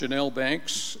Janelle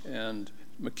Banks and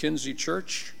McKinsey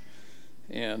Church,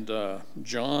 and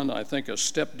John, I think, has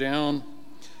stepped down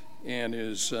and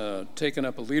is taken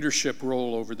up a leadership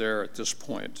role over there at this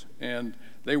point, and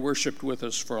they worshiped with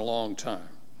us for a long time.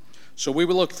 So we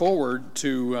will look forward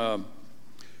to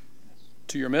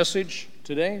your message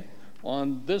today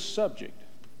on this subject.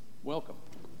 Welcome.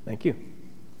 Thank you.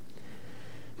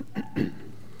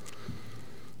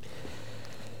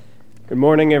 Good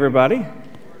morning, everybody.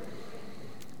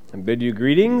 I bid you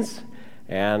greetings,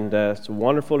 and it's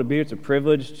wonderful to be here. It's a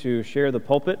privilege to share the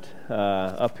pulpit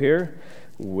up here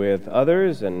with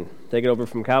others and take it over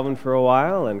from Calvin for a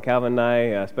while. And Calvin and I,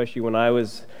 especially when I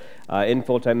was in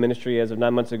full-time ministry as of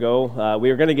 9 months ago, we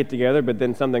were going to get together, but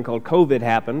then something called COVID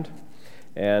happened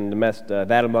and messed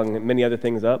that among many other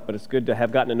things up. But it's good to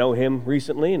have gotten to know him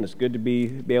recently, and it's good to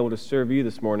be able to serve you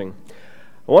this morning.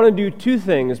 I want to do two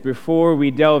things before we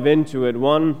delve into it.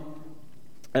 One,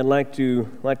 I'd like to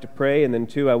pray, and then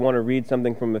two, I want to read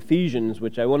something from Ephesians,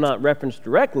 which I will not reference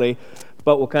directly,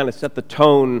 but will kind of set the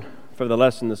tone for the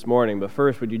lesson this morning. But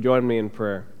first, would you join me in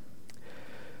prayer?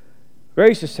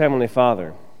 Gracious Heavenly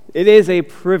Father, it is a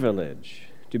privilege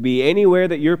to be anywhere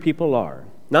that your people are,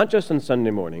 not just on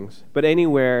Sunday mornings, but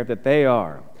anywhere that they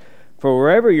are. For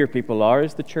wherever your people are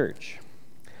is the church.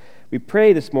 We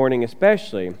pray this morning,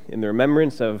 especially in the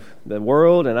remembrance of the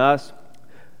world and us,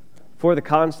 for the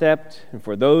concept and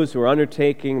for those who are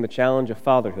undertaking the challenge of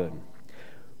fatherhood.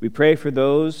 We pray for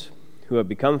those who have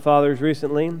become fathers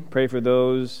recently, pray for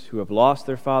those who have lost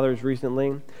their fathers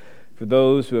recently, for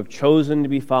those who have chosen to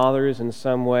be fathers in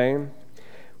some way.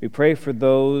 We pray for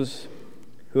those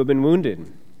who have been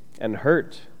wounded and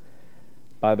hurt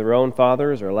by their own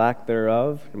fathers or lack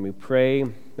thereof, and we pray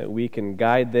that we can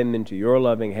guide them into your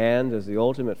loving hand as the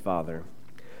ultimate Father.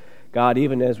 God,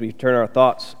 even as we turn our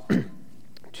thoughts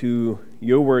to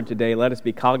your word today, let us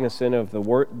be cognizant of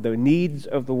the needs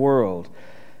of the world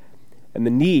and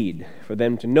the need for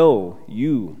them to know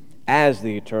you as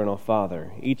the eternal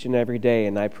Father each and every day.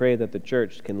 And I pray that the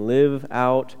church can live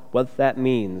out what that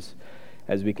means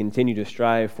as we continue to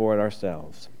strive for it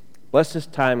ourselves. Bless this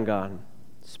time, God.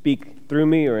 Speak through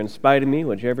me or in spite of me,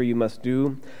 whichever you must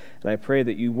do. And I pray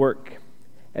that you work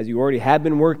as you already have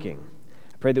been working.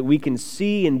 I pray that we can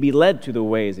see and be led to the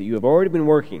ways that you have already been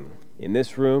working in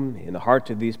this room, in the hearts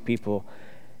of these people,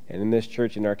 and in this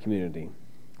church, in our community.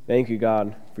 Thank you,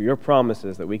 God, for your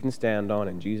promises that we can stand on.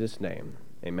 In Jesus' name,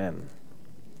 amen.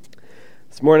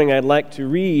 This morning I'd like to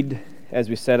read, as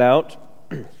we set out,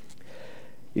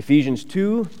 Ephesians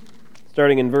 2,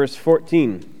 starting in verse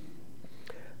 14.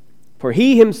 For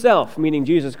he himself, meaning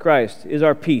Jesus Christ, is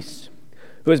our peace,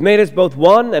 who has made us both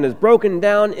one and has broken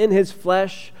down in his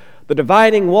flesh the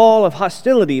dividing wall of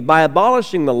hostility by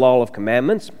abolishing the law of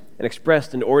commandments and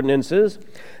expressed in ordinances,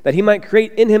 that he might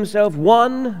create in himself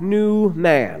one new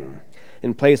man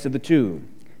in place of the two,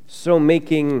 so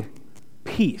making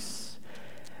peace,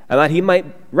 and that he might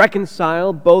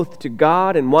reconcile both to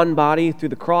God in one body through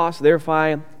the cross,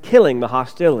 thereby killing the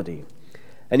hostility.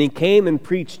 And he came and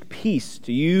preached peace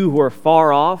to you who are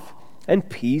far off, and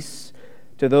peace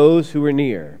to those who are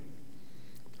near.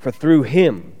 For through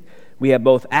him we have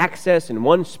both access in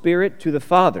one Spirit to the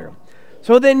Father.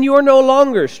 So then you are no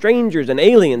longer strangers and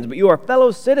aliens, but you are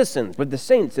fellow citizens with the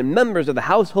saints and members of the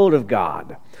household of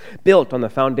God, built on the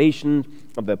foundation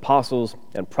of the apostles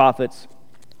and prophets,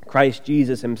 Christ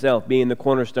Jesus himself being the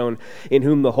cornerstone, in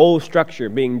whom the whole structure,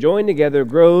 being joined together,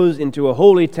 grows into a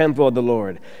holy temple of the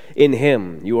Lord. In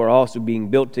him you are also being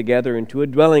built together into a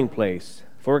dwelling place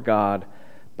for God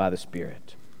by the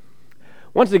Spirit.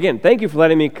 Once again, thank you for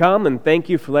letting me come, and thank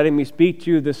you for letting me speak to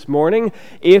you this morning.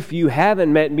 If you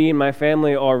haven't met me and my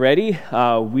family already,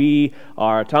 we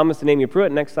are Thomas and Amy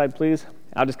Pruitt. Next slide, please.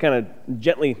 I'll just kind of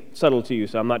gently subtle to you,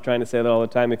 so I'm not trying to say that all the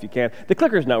time if you can. The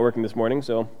clicker's not working this morning,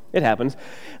 so it happens.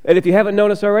 And if you haven't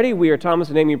noticed already, we are Thomas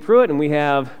and Amy Pruitt, and we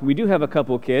do have a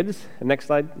couple kids. Next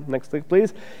slide,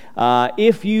 please. Many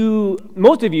of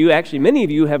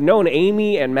you have known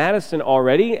Amy and Madison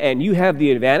already, and you have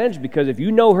the advantage because if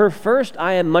you know her first,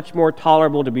 I am much more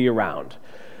tolerable to be around.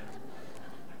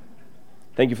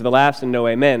 Thank you for the laughs and no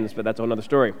amens, but that's another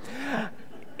story.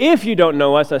 If you don't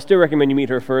know us, I still recommend you meet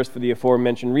her first for the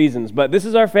aforementioned reasons. But this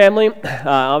is our family.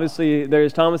 Obviously,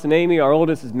 there's Thomas and Amy. Our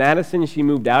oldest is Madison. She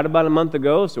moved out about a month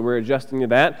ago, so we're adjusting to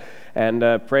that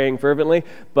and praying fervently.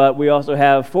 But we also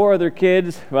have four other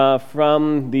kids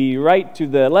from the right to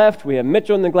the left. We have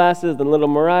Mitchell in the glasses, then little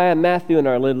Mariah, Matthew, and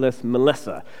our littlest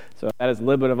Melissa. So that is a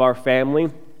little bit of our family.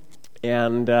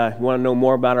 And if you want to know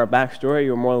more about our backstory,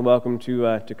 you're more than welcome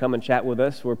to come and chat with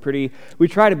us. We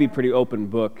try to be pretty open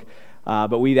book.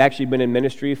 But we've actually been in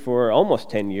ministry for almost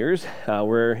 10 years.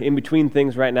 We're in between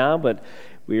things right now, but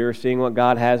we are seeing what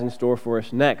God has in store for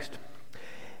us next.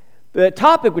 The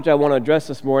topic which I want to address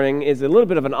this morning is a little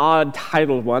bit of an odd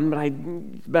titled one,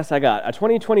 but best I got, a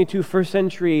 2022 First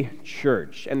Century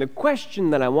Church. And the question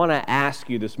that I want to ask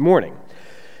you this morning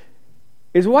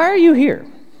is, why are you here?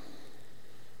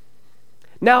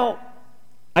 Now,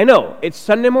 I know it's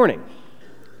Sunday morning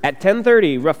at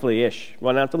 10:30 roughly-ish,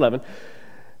 well, now it's 11,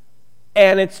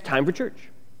 and it's time for church.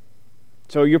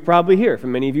 So you're probably here. For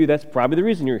many of you, that's probably the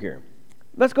reason you're here.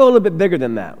 Let's go a little bit bigger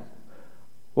than that.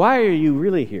 Why are you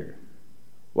really here?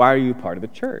 Why are you part of the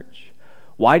church?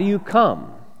 Why do you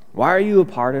come? Why are you a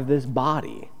part of this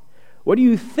body? What do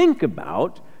you think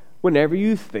about whenever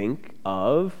you think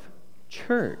of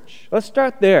church? Let's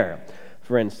start there,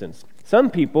 for instance. Some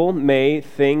people may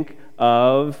think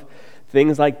of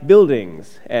things like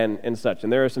buildings and such,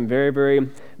 and there are some very, very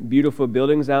beautiful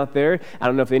buildings out there. I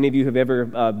don't know if any of you have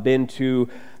ever been to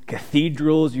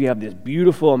cathedrals. You have this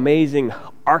beautiful, amazing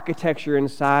architecture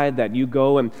inside that you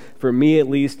go, and for me at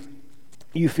least,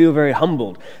 you feel very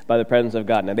humbled by the presence of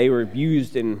God. Now, they were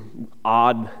used in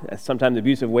odd, sometimes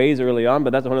abusive ways early on, but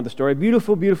that's a whole other story.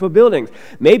 Beautiful, beautiful buildings.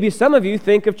 Maybe some of you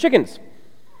think of chickens.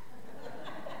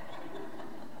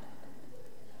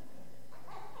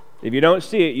 If you don't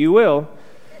see it, you will.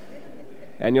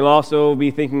 And you'll also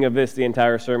be thinking of this the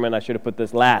entire sermon. I should have put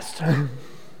this last.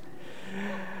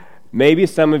 Maybe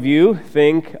some of you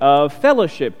think of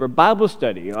fellowship or Bible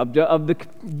study, of the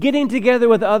getting together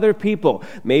with other people.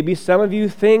 Maybe some of you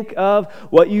think of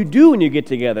what you do when you get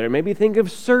together. Maybe think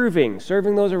of serving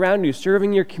those around you,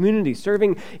 serving your community,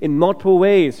 serving in multiple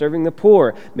ways, serving the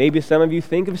poor. Maybe some of you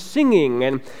think of singing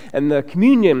and the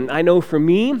communion. I know for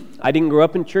me, I didn't grow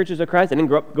up in churches of Christ. I didn't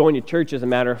grow up going to church, as a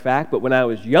matter of fact, but when I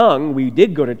was young, we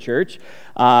did go to church,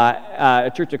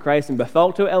 a Church of Christ in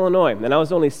Bethalto, Illinois. And I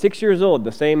was only 6 years old,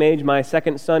 the same age my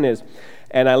second son is,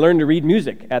 and I learned to read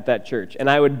music at that church. And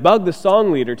I would bug the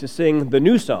song leader to sing the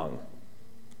new song,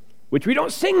 which we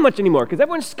don't sing much anymore because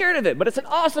everyone's scared of it, but it's an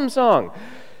awesome song.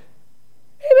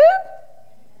 Amen?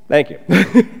 Thank you.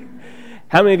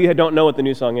 How many of you don't know what the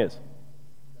new song is?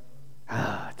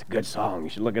 It's a good song. You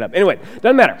should look it up. Anyway,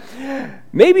 doesn't matter.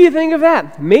 Maybe you think of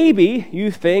that. Maybe you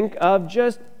think of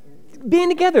just being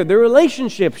together, the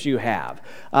relationships you have.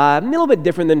 A little bit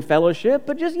different than fellowship,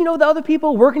 but just, the other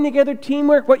people working together,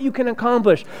 teamwork, what you can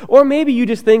accomplish. Or maybe you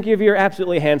just think of your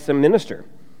absolutely handsome minister,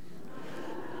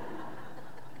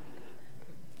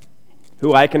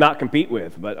 who I cannot compete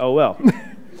with, but oh well.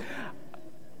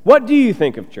 What do you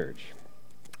think of church?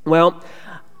 Well,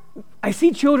 I see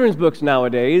children's books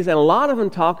nowadays, and a lot of them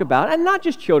talk about, and not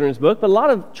just children's books, but a lot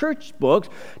of church books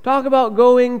talk about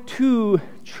going to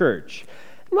church.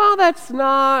 Well, that's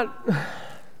not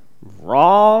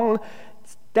wrong.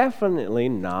 It's definitely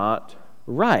not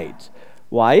right.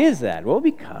 Why is that? Well,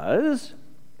 because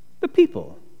the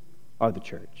people are the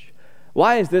church.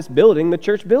 Why is this building the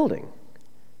church building?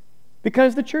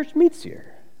 Because the church meets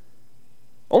here.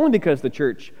 Only because the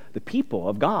church, the people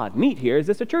of God, meet here is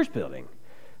this a church building,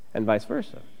 and vice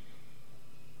versa.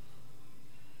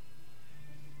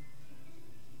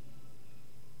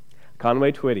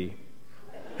 Conway Twitty.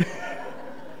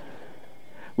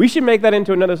 We should make that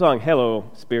into another song. Hello,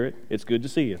 Spirit. It's good to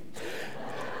see you.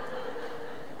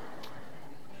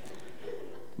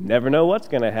 Never know what's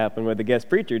going to happen with the guest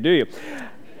preacher, do you?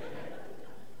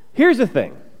 Here's the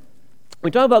thing.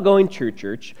 We talk about going to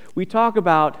church. We talk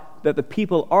about that the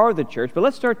people are the church, but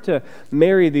let's start to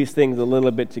marry these things a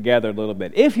little bit together a little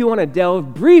bit. If you want to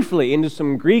delve briefly into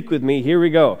some Greek with me, here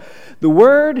we go. The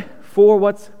word for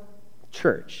what's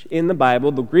church in the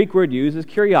Bible, the Greek word used is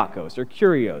kuriakos or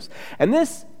kurios. And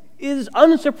this is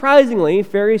unsurprisingly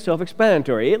very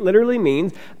self-explanatory. It literally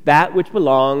means that which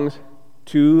belongs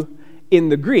to, in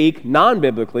the Greek,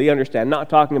 non-biblically, understand, not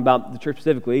talking about the church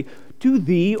specifically, to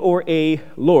thee or a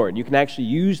Lord. You can actually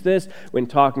use this when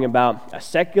talking about a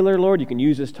secular Lord. You can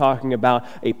use this talking about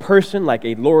a person like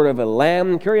a Lord of a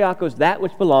lamb. Kuriakos, that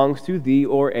which belongs to thee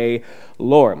or a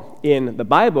Lord. In the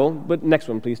Bible, but next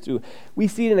one please too, we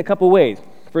see it in a couple ways.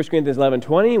 1 Corinthians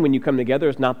 11:20, when you come together,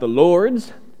 it's not the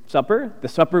Lord's Supper, the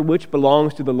supper which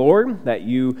belongs to the Lord that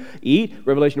you eat.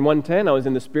 Revelation 1:10, I was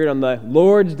in the Spirit on the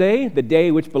Lord's day, the day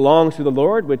which belongs to the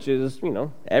Lord, which is,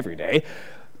 every day.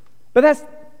 But that's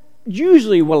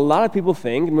usually what a lot of people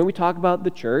think, and when we talk about the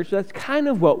church, that's kind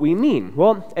of what we mean.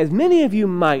 Well, as many of you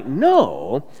might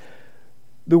know,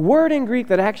 the word in Greek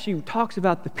that actually talks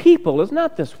about the people is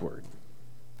not this word.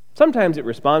 Sometimes it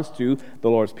responds to the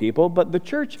Lord's people, but the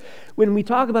church, when we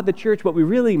talk about the church, what we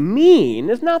really mean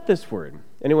is not this word.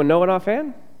 Anyone know it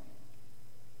offhand?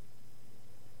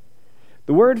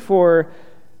 The word for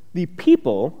the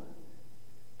people,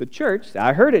 the church,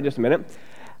 I heard it just a minute.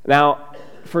 Now,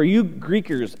 for you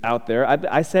Greekers out there,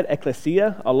 I said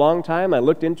ecclesia a long time. I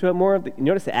looked into it more. You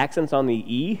notice the accent's on the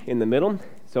E in the middle?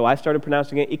 So I started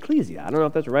pronouncing it ecclesia. I don't know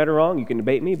if that's right or wrong. You can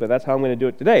debate me, but that's how I'm going to do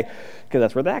it today, because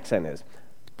that's where the accent is.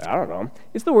 But I don't know.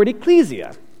 It's the word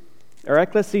ecclesia, or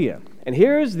ecclesia. And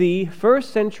here's the first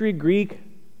century Greek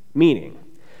meaning: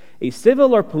 a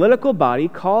civil or political body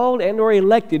called and or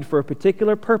elected for a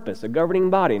particular purpose, a governing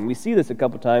body. And we see this a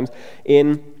couple times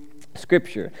in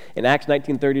Scripture. In Acts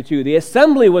 19:32, the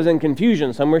assembly was in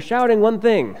confusion. Some were shouting one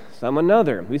thing, some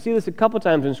another. We see this a couple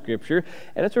times in Scripture,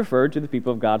 and it's referred to the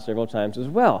people of God several times as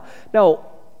well.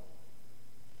 Now,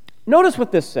 notice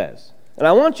what this says, and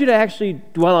I want you to actually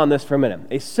dwell on this for a minute.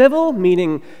 A civil,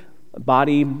 meaning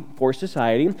body for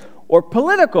society, or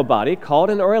political body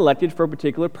called and or elected for a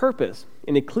particular purpose.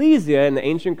 An ecclesia in the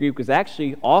ancient Greek was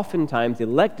actually oftentimes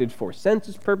elected for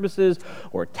census purposes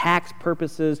or tax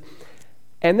purposes.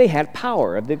 And they had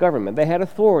power of the government. They had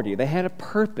authority. They had a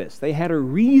purpose. They had a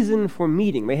reason for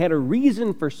meeting. They had a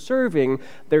reason for serving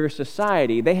their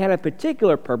society. They had a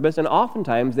particular purpose, and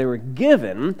oftentimes they were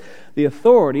given the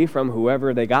authority from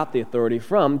whoever they got the authority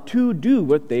from to do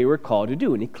what they were called to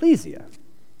do, an ecclesia.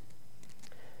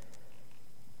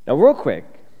 Now, real quick,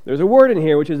 there's a word in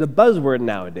here which is a buzzword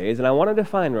nowadays, and I want to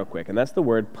define real quick, and that's the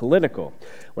word political.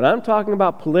 When I'm talking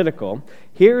about political,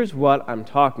 here's what I'm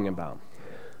talking about.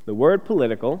 The word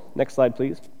political, next slide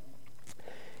please,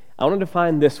 I want to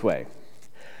define this way: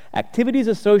 activities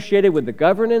associated with the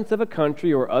governance of a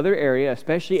country or other area,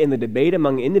 especially in the debate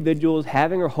among individuals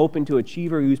having or hoping to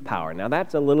achieve or use power. Now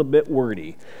that's a little bit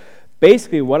wordy.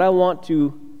 Basically, what I want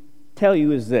to tell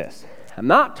you is this. I'm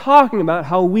not talking about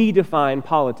how we define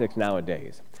politics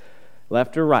nowadays.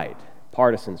 Left or right,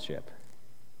 partisanship,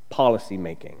 policy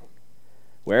making.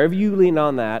 Wherever you lean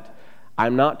on that,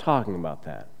 I'm not talking about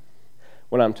that.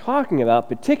 What I'm talking about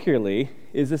particularly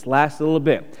is this last little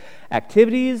bit.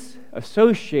 Activities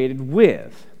associated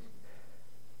with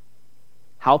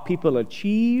how people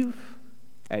achieve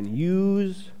and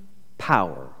use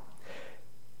power.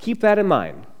 Keep that in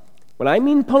mind. When I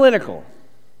mean politics,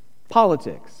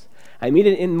 I mean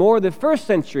it in more the first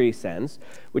century sense,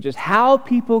 which is how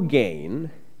people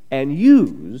gain and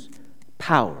use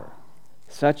power,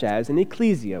 such as an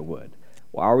ecclesia would.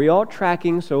 Well, are we all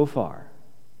tracking so far?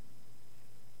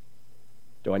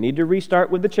 Do I need to restart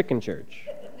with the chicken church?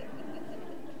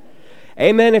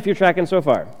 Amen if you're tracking so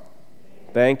far.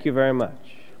 Thank you very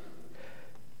much.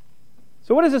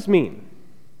 So what does this mean?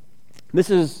 This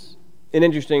is an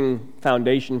interesting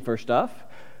foundation for stuff.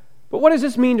 But what does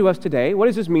this mean to us today? What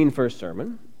does this mean for a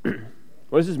sermon?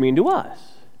 What does this mean to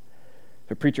us?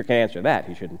 If a preacher can answer that,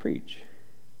 he shouldn't preach.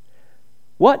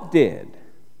 What did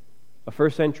a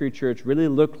first century church really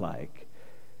look like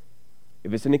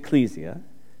if it's an ecclesia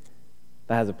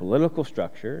that has a political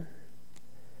structure,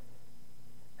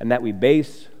 and that we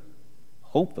base,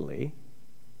 hopefully,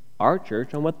 our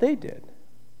church on what they did?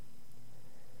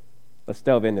 Let's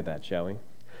delve into that, shall we?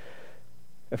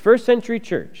 A first century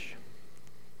church.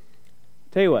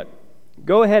 Tell you what,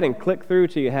 go ahead and click through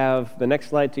till you have the next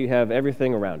slide till you have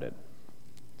everything around it.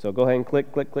 So go ahead and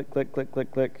click.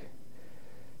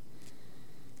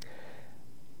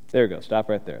 There we go. Stop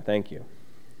right there. Thank you.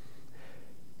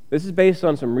 This is based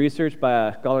on some research by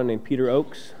a scholar named Peter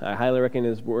Oakes. I highly recommend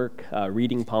his work,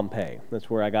 Reading Pompeii. That's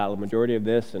where I got the majority of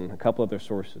this and a couple other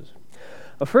sources.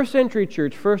 A first century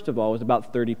church, first of all, was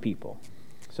about 30 people.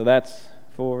 So that's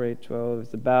 4, 8, 12.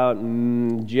 It's about,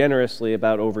 generously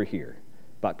about over here.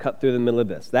 About cut through the middle of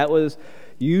this. That was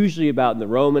usually about in the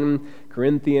Roman,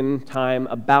 Corinthian time,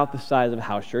 about the size of a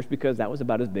house church, because that was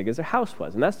about as big as a house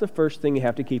was. And that's the first thing you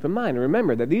have to keep in mind. And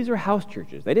remember that these are house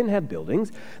churches. They didn't have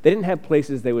buildings. They didn't have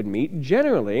places they would meet.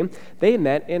 Generally, they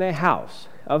met in a house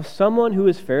of someone who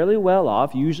was fairly well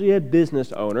off, usually a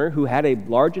business owner, who had a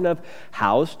large enough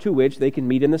house to which they could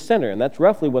meet in the center. And that's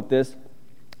roughly what this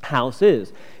house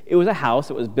is. It was a house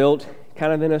that was built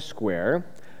kind of in a square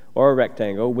or a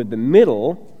rectangle with the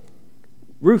middle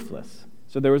roofless.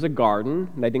 So there was a garden,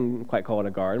 and they didn't quite call it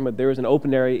a garden, but there was an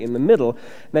open area in the middle,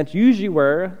 and that's usually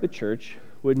where the church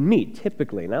would meet,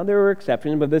 typically. Now, there were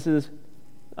exceptions, but this is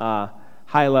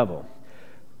high level.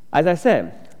 As I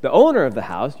said, the owner of the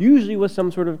house usually was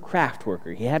some sort of craft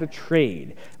worker. He had a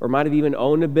trade, or might have even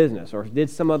owned a business, or did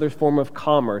some other form of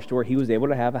commerce to where he was able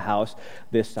to have a house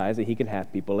this size that he could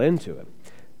have people into it.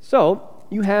 So,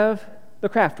 you have the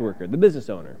craft worker, the business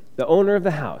owner, the owner of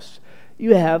the house.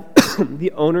 You have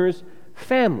the owner's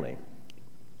family,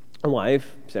 a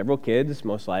wife, several kids,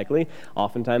 most likely.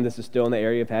 Oftentimes, this is still in the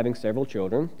area of having several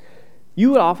children.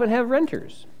 You would often have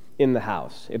renters in the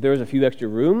house. If there was a few extra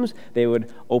rooms, they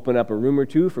would open up a room or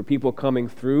two for people coming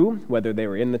through, whether they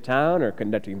were in the town or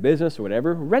conducting business or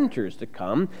whatever, renters to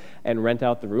come and rent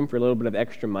out the room for a little bit of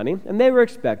extra money. And they were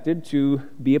expected to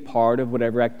be a part of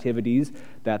whatever activities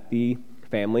that the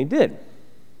family did.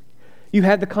 You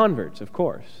had the converts, of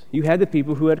course. You had the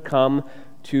people who had come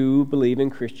to believe in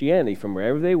Christianity from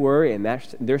wherever they were in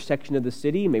their section of the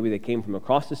city. Maybe they came from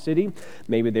across the city.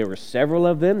 Maybe there were several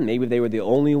of them. Maybe they were the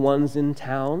only ones in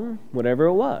town, whatever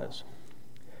it was.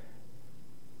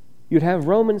 You'd have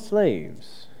Roman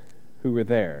slaves who were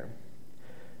there.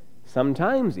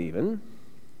 Sometimes even,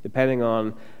 depending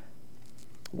on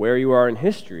where you are in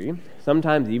history,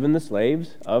 sometimes even the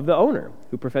slaves of the owner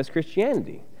who professed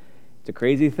Christianity. It's a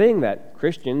crazy thing that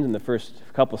Christians in the first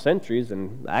couple centuries,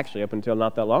 and actually up until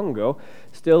not that long ago,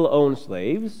 still owned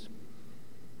slaves.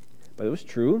 But it was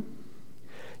true.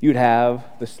 You'd have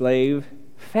the slave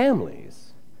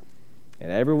families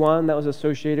and everyone that was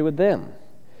associated with them.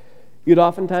 You'd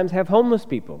oftentimes have homeless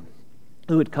people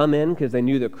who would come in because they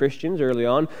knew that Christians early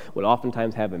on would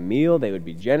oftentimes have a meal. They would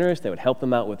be generous. They would help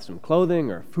them out with some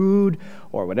clothing or food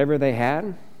or whatever they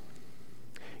had.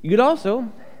 You'd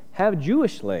also have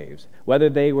Jewish slaves, whether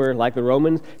they were, like the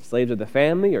Romans, slaves of the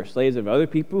family or slaves of other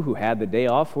people who had the day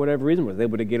off for whatever reason, was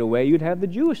able to get away. You'd have the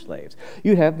Jewish slaves.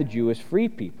 You'd have the Jewish free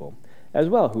people as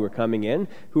well who were coming in,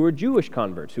 who were Jewish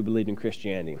converts who believed in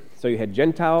Christianity. So you had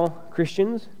Gentile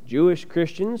Christians, Jewish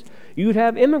Christians. You'd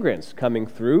have immigrants coming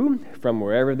through from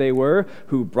wherever they were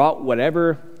who brought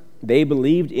whatever they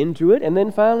believed into it. And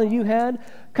then finally you had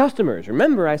customers.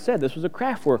 Remember, I said this was a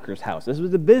craft worker's house. This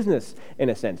was a business, in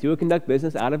a sense. He would conduct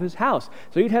business out of his house.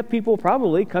 So you'd have people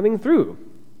probably coming through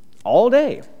all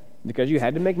day because you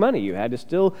had to make money. You had to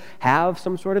still have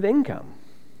some sort of income.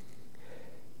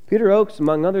 Peter Oakes,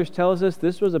 among others, tells us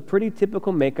this was a pretty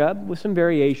typical makeup with some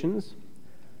variations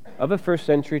of a first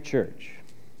century church.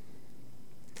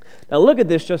 Now look at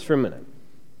this just for a minute.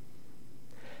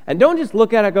 And don't just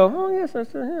look at it and go, oh, yes, I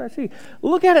see.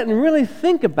 Look at it and really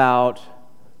think about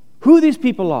who these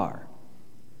people are.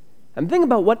 And think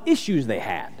about what issues they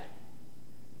had.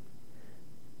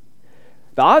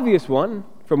 The obvious one,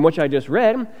 from which I just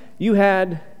read, you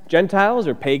had Gentiles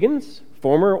or pagans,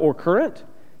 former or current,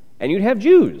 and you'd have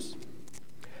Jews.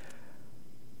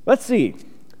 Let's see.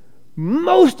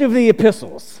 Most of the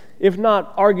epistles, if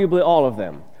not arguably all of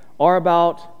them, are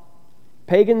about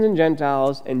pagans and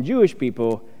Gentiles and Jewish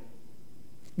people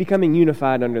becoming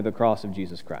unified under the cross of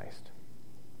Jesus Christ.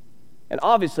 And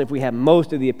obviously, if we have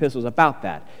most of the epistles about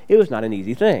that, it was not an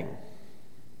easy thing.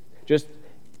 Just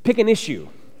pick an issue,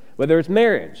 whether it's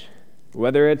marriage,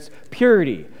 whether it's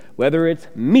purity, whether it's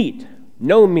meat,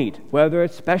 no meat, whether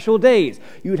it's special days.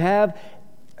 You'd have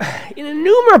an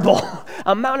innumerable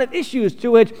amount of issues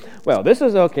to it. Well, this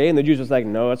is okay, and the Jews was like,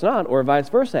 no, it's not, or vice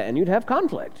versa, and you'd have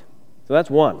conflict. So that's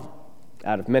one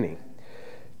out of many.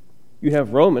 You'd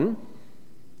have Roman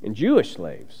and Jewish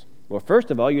slaves. Well,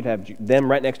 first of all, you'd have them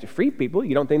right next to free people.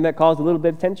 You don't think that caused a little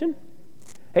bit of tension?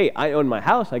 Hey, I own my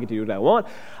house. I get to do what I want.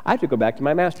 I have to go back to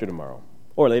my master tomorrow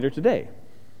or later today.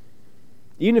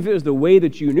 Even if it was the way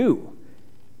that you knew,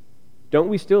 don't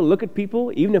we still look at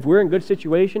people, even if we're in a good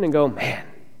situation, and go, man,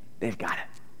 they've got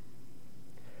it.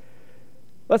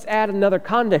 Let's add another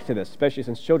context to this, especially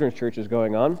since children's church is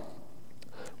going on.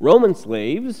 Roman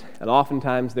slaves, and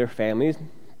oftentimes their families,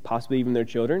 possibly even their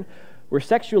children, were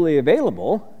sexually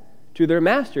available to their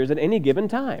masters at any given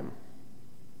time.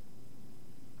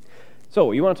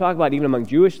 So, you want to talk about even among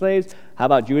Jewish slaves? How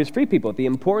about Jewish free people? The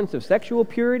importance of sexual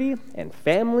purity and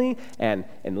family and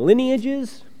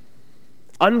lineages,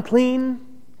 unclean,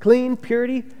 clean,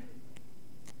 purity.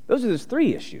 Those are just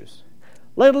three issues.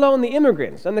 Let alone the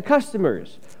immigrants and the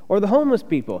customers or the homeless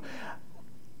people.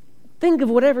 Think of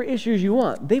whatever issues you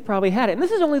want. They probably had it. And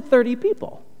this is only 30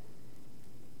 people.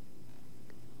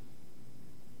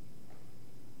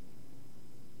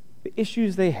 The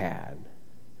issues they had,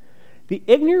 the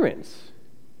ignorance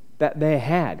that they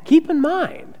had. Keep in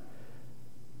mind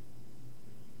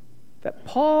that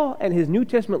Paul and his New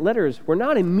Testament letters were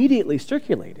not immediately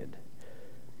circulated.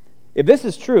 If this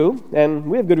is true, and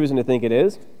we have good reason to think it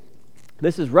is,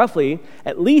 this is roughly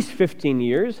at least 15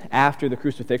 years after the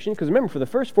crucifixion, because remember, for the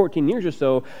first 14 years or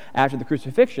so after the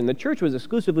crucifixion, the church was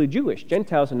exclusively Jewish.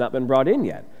 Gentiles had not been brought in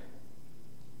yet.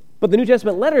 But the New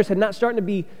Testament letters had not started to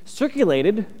be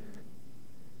circulated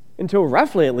until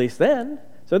roughly at least then.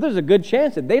 So there's a good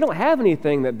chance that they don't have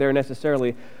anything that they're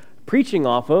necessarily preaching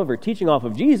off of or teaching off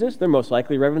of Jesus. They're most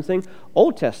likely referencing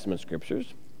Old Testament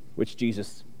scriptures, which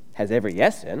Jesus has every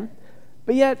yes in.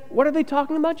 But yet, what are they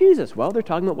talking about Jesus? Well, they're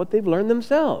talking about what they've learned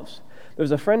themselves.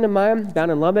 There's a friend of mine down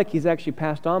in Lubbock. He's actually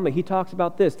passed on, but he talks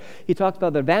about this. He talks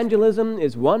about that evangelism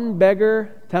is one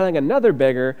beggar telling another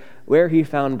beggar where he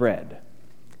found bread.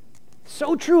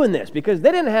 So true in this, because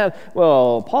they didn't have,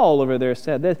 well, Paul over there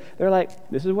said this. They're like,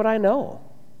 this is what I know.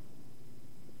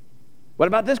 What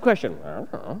about this question? I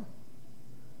don't know.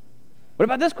 What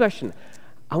about this question?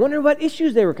 I wonder what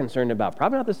issues they were concerned about.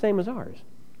 Probably not the same as ours.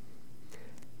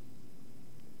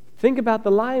 Think about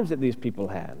the lives that these people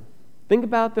had. Think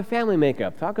about the family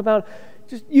makeup. Talk about,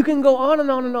 just, you can go on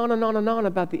and on and on and on and on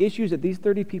about the issues that these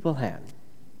 30 people had.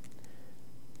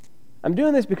 I'm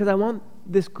doing this because I want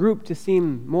this group to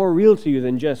seem more real to you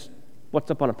than just what's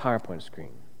up on a PowerPoint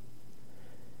screen.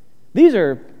 These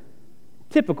are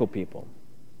typical people.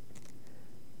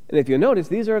 And if you notice,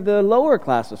 these are the lower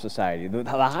class of society. The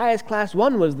highest class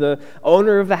one was the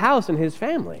owner of the house and his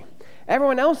family.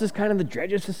 Everyone else is kind of the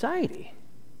dredge of society.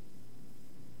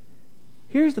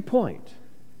 Here's the point.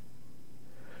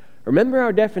 Remember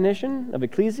our definition of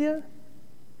ecclesia?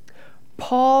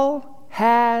 Paul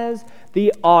has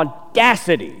the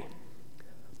audacity.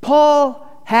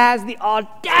 Paul has the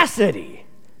audacity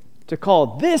to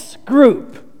call this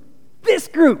group,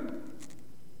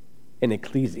 an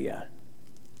ecclesia.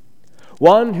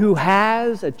 One who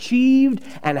has achieved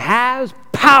and has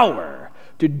power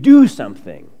to do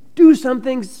something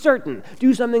certain,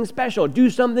 do something special, do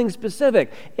something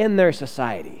specific in their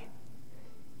society.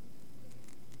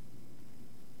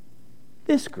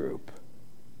 This group,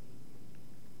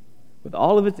 with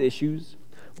all of its issues,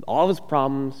 with all of its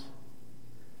problems,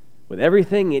 with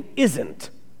everything it isn't,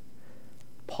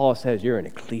 Paul says you're an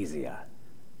ecclesia.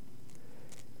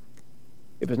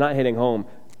 If it's not hitting home,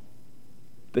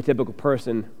 the typical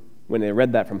person, when they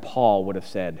read that from Paul, would have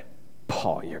said,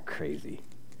 Paul, you're crazy.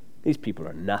 These people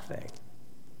are nothing.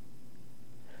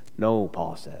 No,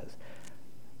 Paul says,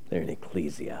 they're an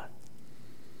ecclesia.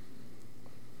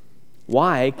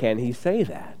 Why can he say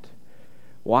that?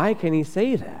 Why can he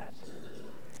say that?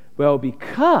 Well,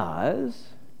 because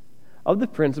of the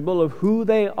principle of who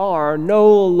they are no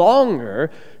longer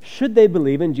should they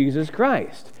believe in Jesus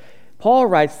Christ. Paul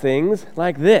writes things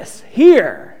like this.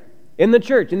 Here, in the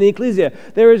church, in the ecclesia,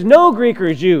 there is no Greek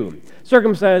or Jew,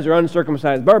 circumcised or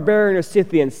uncircumcised, barbarian or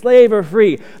Scythian, slave or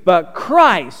free, but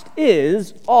Christ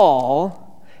is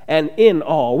all and in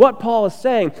all. What Paul is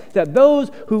saying, that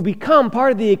those who become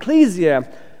part of the ecclesia,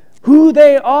 who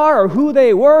they are or who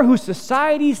they were, who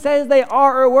society says they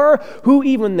are or were, who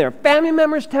even their family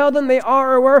members tell them they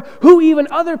are or were, who even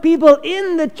other people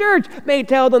in the church may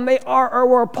tell them they are or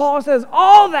were, Paul says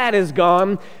all that is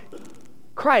gone.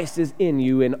 Christ is in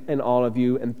you and in all of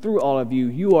you, and through all of you,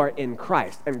 you are in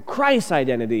Christ. And Christ's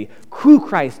identity, who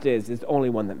Christ is the only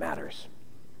one that matters.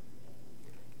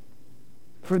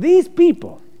 For these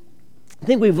people, I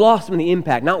think we've lost some of the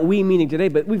impact, not we meaning today,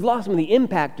 but we've lost some of the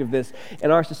impact of this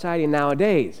in our society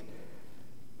nowadays.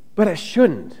 But it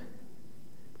shouldn't,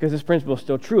 because this principle is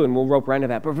still true, and we'll rope around to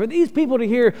that. But for these people to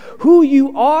hear who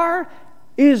you are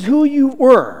is who you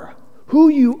were. Who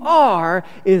you are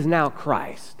is now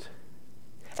Christ.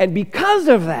 And because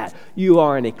of that, you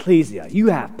are an ecclesia. You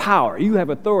have power. You have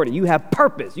authority. You have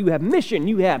purpose. You have mission.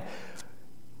 You have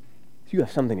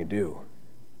something to do.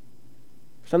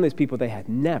 Some of these people, they had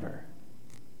never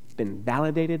been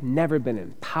validated, never been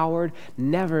empowered,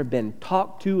 never been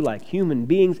talked to like human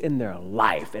beings in their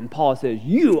life. And Paul says,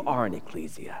 you are an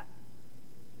ecclesia.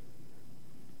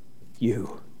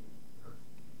 You.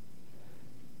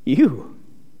 One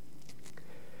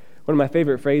of my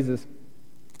favorite phrases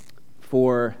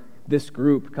for this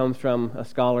group comes from a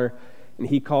scholar, and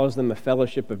he calls them a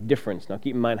fellowship of difference. Now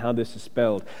keep in mind how this is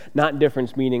spelled. Not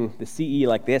difference meaning the CE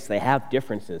like this, they have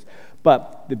differences.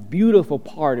 But the beautiful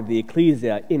part of the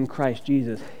ecclesia in Christ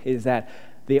Jesus is that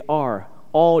they are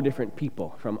all different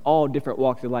people from all different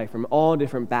walks of life, from all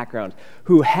different backgrounds,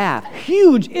 who have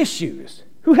huge issues,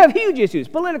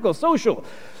 political, social,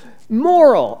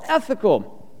 moral,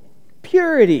 ethical,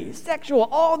 purity, sexual,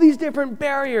 all these different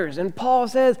barriers. And Paul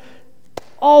says,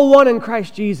 all one in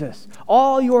Christ Jesus.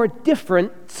 All your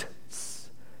difference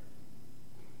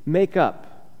make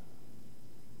up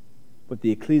what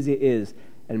the ecclesia is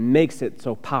and makes it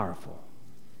so powerful.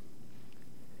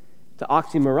 It's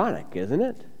oxymoronic, isn't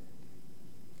it?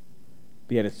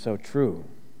 But yet it's so true.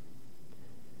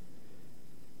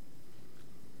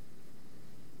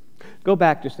 Go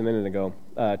back just a minute ago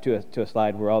to a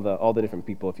slide where all the different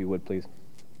people, if you would, please.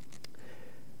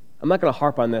 I'm not going to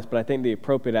harp on this, but I think the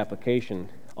appropriate application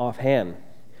offhand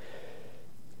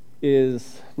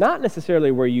is not necessarily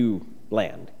where you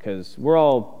land, because we're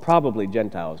all probably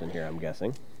Gentiles in here, I'm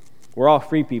guessing. We're all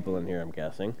free people in here, I'm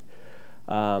guessing.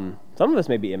 Some of us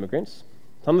may be immigrants.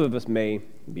 Some of us may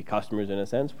be customers in a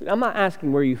sense. I'm not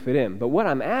asking where you fit in, but what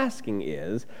I'm asking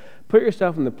is put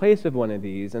yourself in the place of one of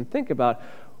these and think about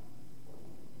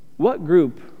what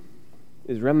group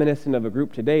is reminiscent of a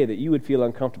group today that you would feel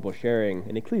uncomfortable sharing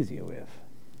an ecclesia with.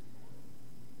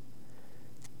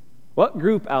 What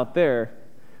group out there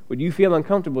would you feel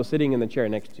uncomfortable sitting in the chair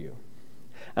next to you?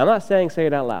 I'm not saying say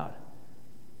it out loud,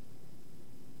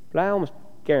 but I almost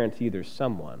guarantee there's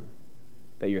someone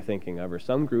that you're thinking of, or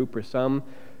some group, or some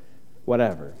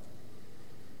whatever.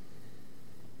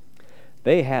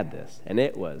 They had this, and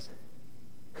it was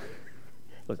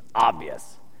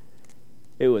obvious.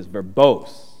 It was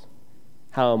verbose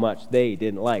how much they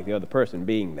didn't like the other person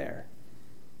being there.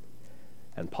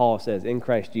 And Paul says, in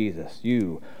Christ Jesus,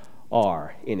 you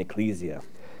are in ecclesia.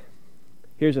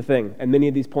 Here's the thing, and many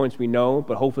of these points we know,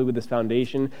 but hopefully with this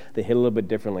foundation, they hit a little bit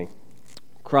differently.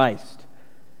 Christ,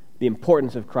 the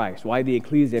importance of Christ, why the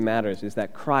ecclesia matters is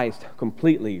that Christ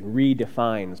completely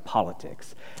redefines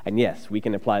politics. And yes, we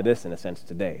can apply this in a sense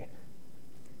today.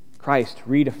 Christ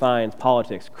redefines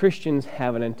politics. Christians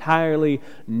have an entirely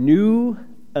new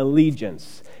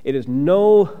allegiance. It is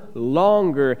no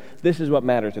longer this is what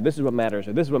matters, or this is what matters,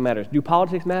 or this is what matters. Do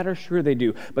politics matter? Sure they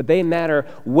do. But they matter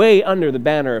way under the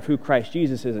banner of who Christ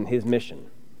Jesus is and his mission.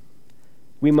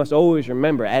 We must always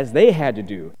remember, as they had to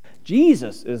do,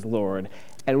 Jesus is Lord,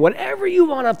 and whatever you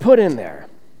want to put in there,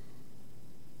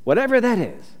 whatever that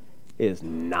is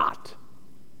not.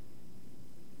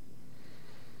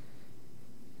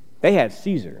 They had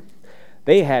Caesar.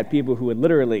 They had people who would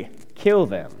literally kill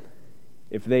them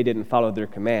if they didn't follow their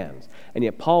commands. And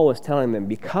yet Paul was telling them,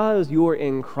 because you're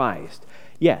in Christ,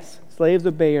 yes, slaves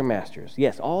obey your masters.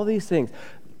 Yes, all these things.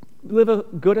 Live a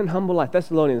good and humble life.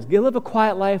 Thessalonians, live a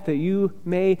quiet life that you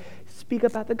may speak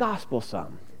about the gospel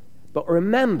some. But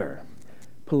remember,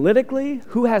 politically,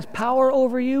 who has power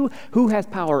over you, who has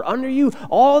power under you,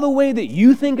 all the way that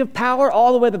you think of power,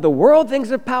 all the way that the world thinks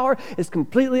of power is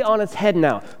completely on its head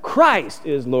now. Christ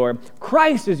is Lord.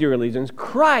 Christ is your allegiance.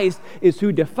 Christ is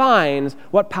who defines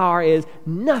what power is,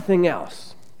 nothing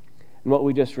else. And what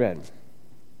we just read.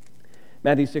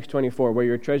 Matthew 6:24, where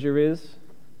your treasure is,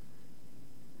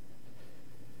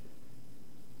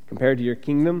 compared to your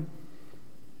kingdom,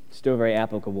 still very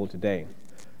applicable today.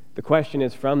 The question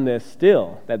is from this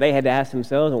still that they had to ask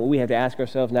themselves, and what we have to ask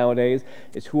ourselves nowadays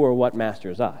is who or what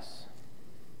masters us.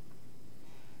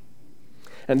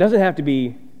 And it doesn't have to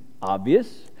be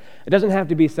obvious. It doesn't have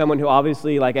to be someone who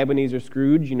obviously, like Ebenezer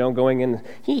Scrooge, going in,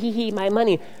 he, my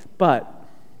money. But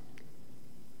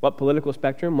what political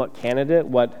spectrum, what candidate,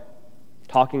 what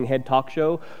talking head talk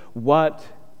show, what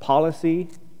policy,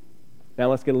 now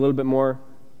let's get a little bit more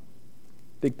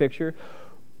big picture.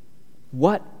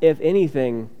 What, if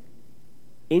anything,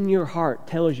 in your heart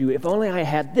tells you, if only I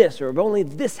had this, or if only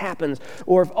this happens,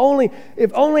 or if only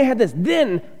I had this,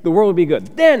 then the world will be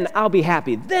good. Then I'll be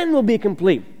happy. Then we'll be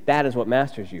complete. That is what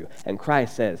masters you. And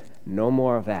Christ says, no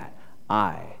more of that.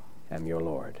 I am your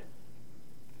Lord.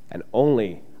 And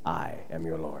only I am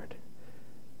your Lord.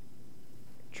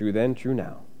 True then, true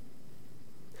now.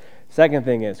 Second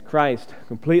thing is, Christ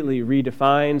completely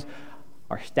redefines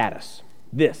our status.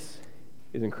 This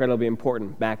is incredibly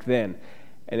important back then.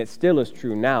 And it still is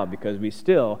true now because we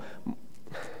still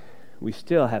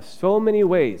have so many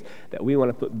ways that we want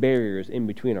to put barriers in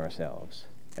between ourselves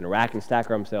and rack and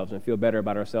stack ourselves and feel better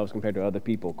about ourselves compared to other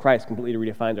people. Christ completely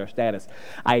redefines our status.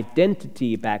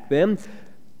 Identity back then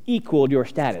equaled your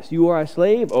status. You are a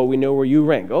slave? Oh, we know where you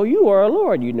rank. Oh, you are a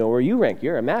lord. You know where you rank.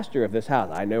 You're a master of this house.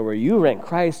 I know where you rank.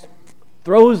 Christ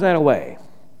throws that away.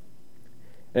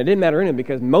 And it didn't matter in it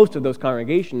because most of those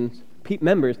congregations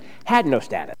members had no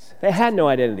status. They had no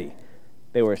identity.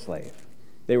 They were a slave.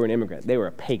 They were an immigrant. They were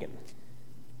a pagan.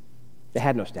 They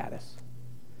had no status.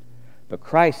 But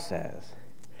Christ says,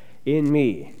 in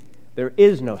me, there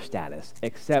is no status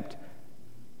except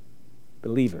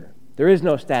believer. There is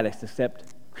no status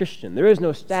except Christian. There is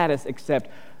no status except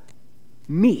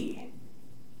me,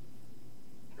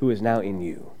 who is now in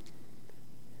you.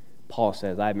 Paul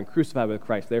says, I have been crucified with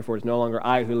Christ. Therefore, it's no longer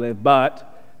I who live, but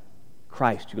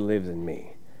Christ who lives in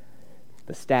me.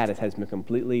 The status has been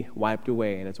completely wiped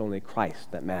away, and it's only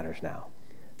Christ that matters now.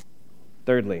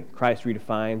 Thirdly, Christ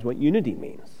redefines what unity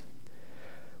means.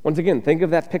 Once again, think of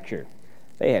that picture.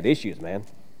 They had issues, man.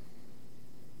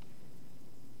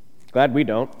 Glad we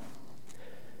don't.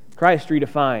 Christ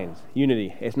redefines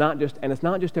unity. It's not just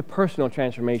a personal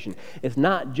transformation. It's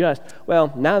not just,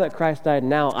 well, now that Christ died,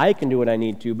 now I can do what I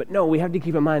need to. But no, we have to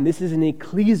keep in mind this is an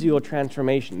ecclesial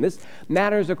transformation. This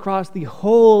matters across the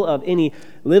whole of any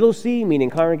little c, meaning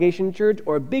congregation church,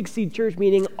 or big C church,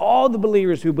 meaning all the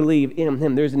believers who believe in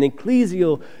him. There's an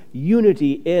ecclesial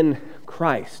unity in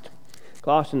Christ.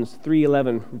 Colossians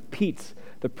 3:11 repeats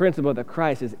the principle that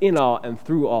Christ is in all and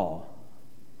through all.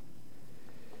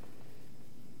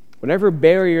 Whatever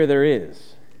barrier there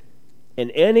is, in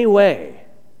any way,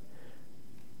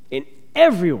 in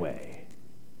every way,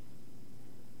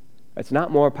 it's not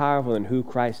more powerful than who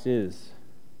Christ is.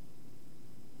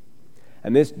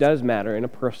 And this does matter in a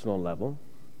personal level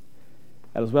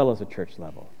as well as a church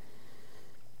level.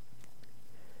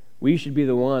 We should be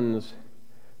the ones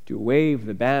to wave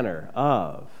the banner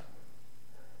of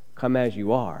come as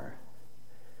you are,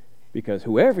 because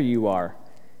whoever you are,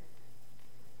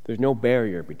 there's no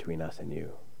barrier between us and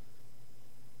you.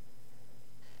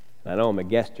 And I know I'm a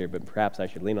guest here, but perhaps I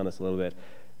should lean on this a little bit,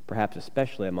 perhaps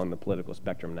especially among the political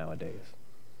spectrum nowadays.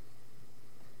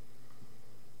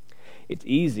 It's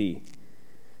easy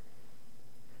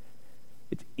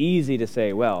to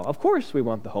say, well, of course we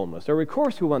want the homeless, or of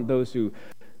course we want those who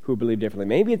believe differently.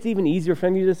 Maybe it's even easier for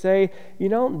you to say,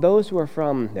 those who are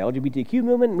from the LGBTQ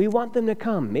movement, we want them to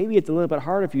come. Maybe it's a little bit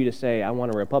harder for you to say, I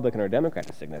want a Republican or a Democrat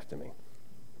to sit next to me.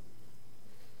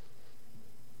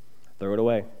 Throw it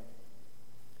away.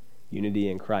 Unity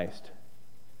in Christ.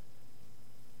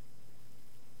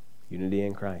 Unity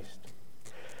in Christ.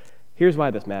 Here's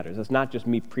why this matters. It's not just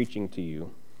me preaching to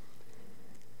you.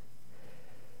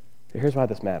 Here's why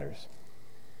this matters.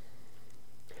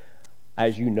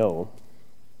 As you know,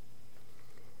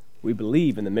 we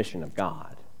believe in the mission of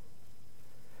God.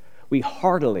 We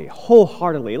heartily,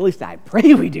 wholeheartedly, at least I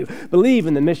pray we do, believe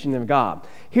in the mission of God.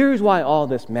 Here's why all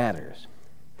this matters.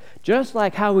 Just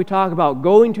like how we talk about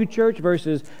going to church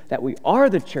versus that we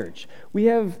are the church, we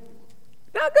have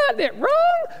not gotten it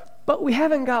wrong, but we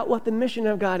haven't got what the mission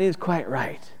of God is quite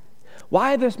right.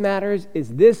 Why this matters is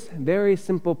this very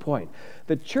simple point.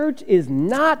 The church is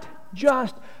not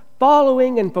just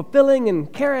following and fulfilling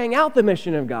and carrying out the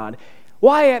mission of God.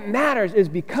 Why it matters is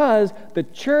because the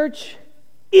church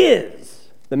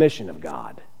is the mission of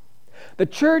God. The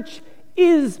church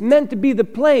is meant to be the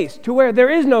place to where there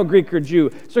is no Greek or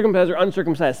Jew, circumcised or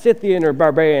uncircumcised, Scythian or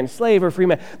barbarian, slave or free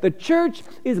man. The church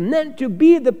is meant to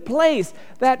be the place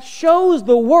that shows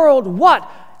the world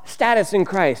what status in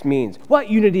Christ means, what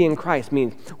unity in Christ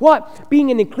means, what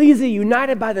being an ecclesia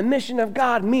united by the mission of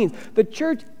God means. The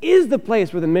church is the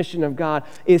place where the mission of God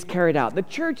is carried out. The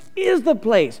church is the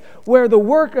place where the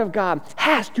work of God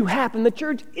has to happen. The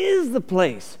church is the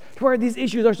place where these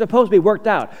issues are supposed to be worked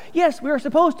out. Yes, we are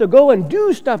supposed to go and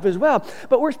do stuff as well,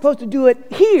 but we're supposed to do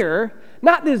it here,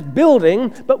 not this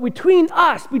building, but between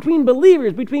us, between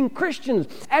believers, between Christians,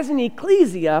 as an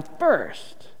ecclesia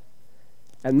first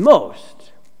and most.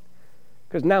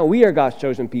 Because now we are God's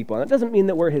chosen people. And that doesn't mean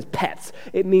that we're his pets.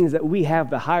 It means that we have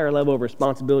the higher level of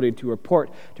responsibility to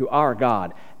report to our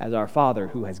God as our Father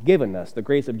who has given us the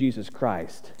grace of Jesus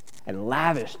Christ and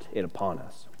lavished it upon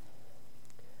us.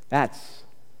 That's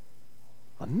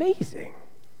amazing.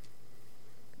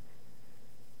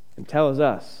 And tells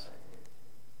us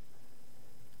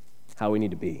how we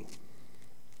need to be.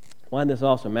 Why this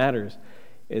also matters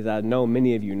is I know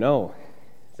many of you know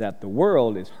that the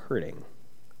world is hurting.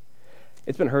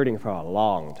 It's been hurting for a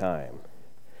long time,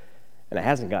 and it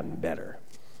hasn't gotten better.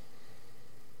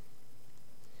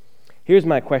 Here's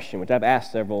my question, which I've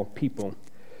asked several people.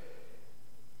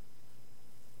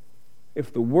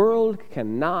 If the world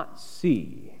cannot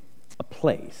see a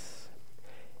place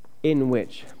in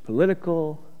which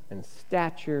political and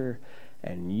stature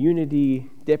and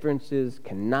unity differences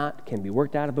can be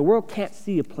worked out, if the world can't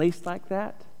see a place like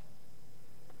that,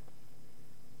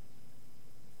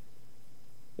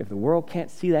 if the world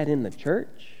can't see that in the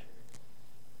church,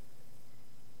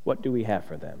 what do we have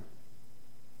for them?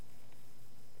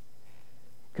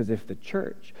 Because if the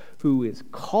church, who is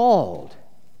called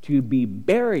to be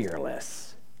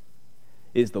barrierless,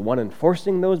 is the one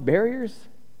enforcing those barriers,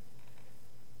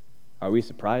 are we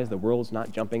surprised the world's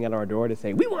not jumping at our door to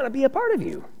say, we want to be a part of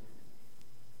you?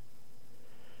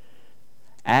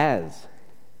 As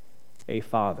a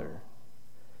father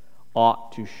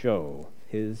ought to show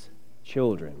his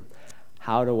children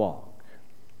how to walk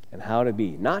and how to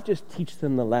be, not just teach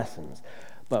them the lessons,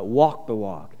 but walk the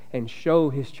walk and show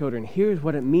his children, here's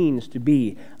what it means to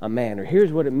be a man, or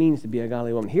here's what it means to be a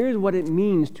godly woman, here's what it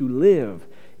means to live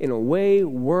in a way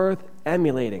worth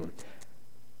emulating.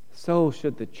 So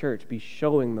should the church be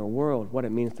showing the world what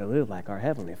it means to live like our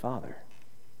Heavenly Father.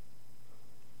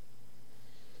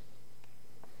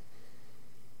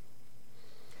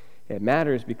 It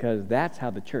matters because that's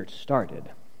how the church started.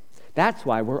 That's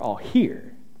why we're all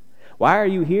here. Why are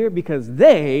you here? Because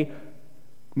they,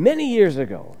 many years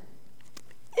ago,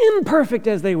 imperfect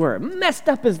as they were, messed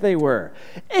up as they were,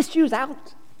 issues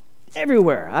out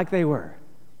everywhere like they were,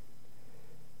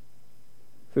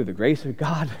 through the grace of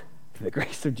God, through the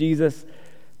grace of Jesus,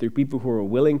 through people who are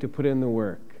willing to put in the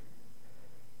work,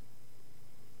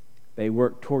 they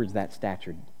work towards that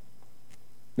stature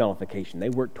nullification. They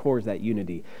work towards that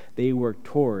unity. They work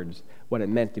towards what it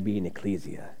meant to be an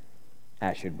ecclesia,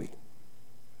 as should we.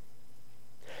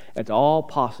 It's all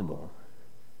possible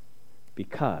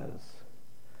because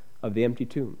of the empty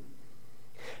tomb.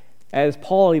 As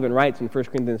Paul even writes in 1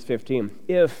 Corinthians 15,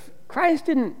 if Christ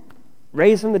didn't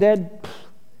raise from the dead,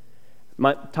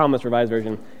 Thomas Revised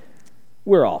Version,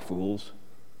 we're all fools.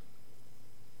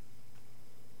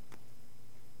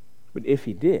 But if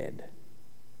he did,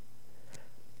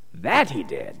 that he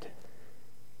did,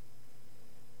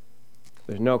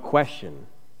 there's no question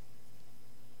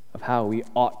of how we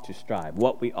ought to strive,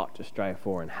 what we ought to strive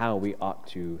for, and how we ought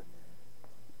to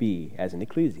be as an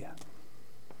ecclesia.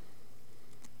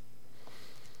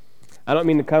 I don't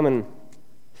mean to come and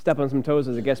step on some toes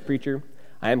as a guest preacher.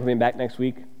 I am coming back next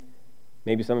week.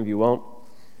 Maybe some of you won't.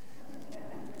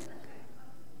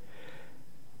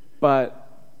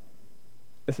 But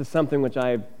this is something which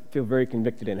I feel very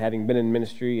convicted in, having been in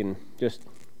ministry and just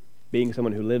being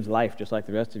someone who lives life just like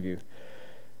the rest of you.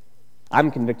 I'm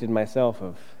convicted myself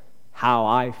of how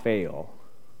I fail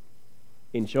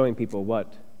in showing people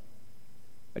what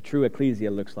a true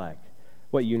ecclesia looks like,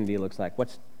 what unity looks like,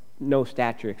 what's no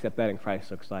stature except that in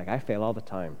Christ looks like. I fail all the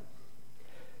time,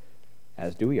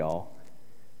 as do we all.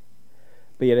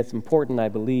 But yet it's important, I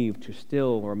believe, to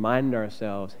still remind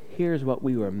ourselves, here's what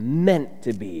we were meant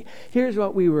to be. Here's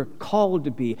what we were called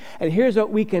to be. And here's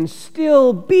what we can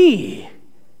still be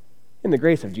in the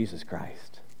grace of Jesus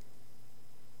Christ.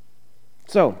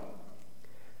 So,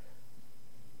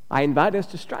 I invite us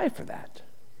to strive for that.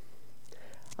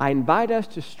 I invite us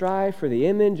to strive for the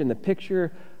image and the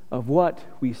picture of what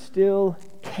we still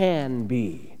can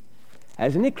be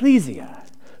as an ecclesia,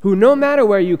 who no matter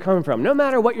where you come from, no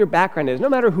matter what your background is, no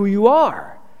matter who you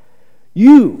are,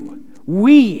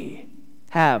 we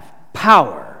have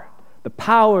power, the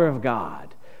power of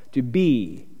God to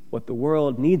be what the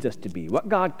world needs us to be, what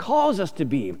God calls us to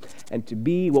be, and to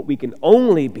be what we can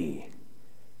only be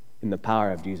in the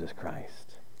power of Jesus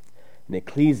Christ. An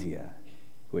ecclesia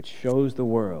which shows the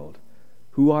world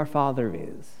who our Father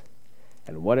is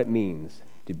and what it means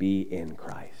to be in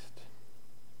Christ.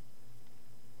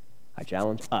 I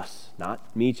challenge us,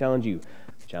 not me challenge you,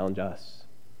 challenge us.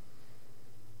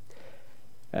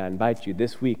 I invite you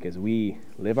this week as we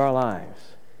live our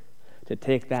lives to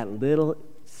take that little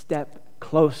step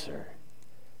closer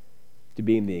to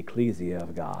being the ecclesia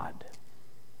of God.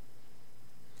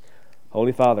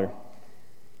 Holy Father,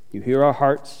 you hear our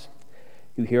hearts,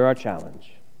 you hear our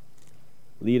challenge.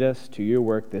 Lead us to your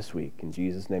work this week. In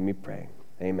Jesus' name we pray.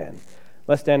 Amen.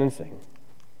 Let's stand and sing.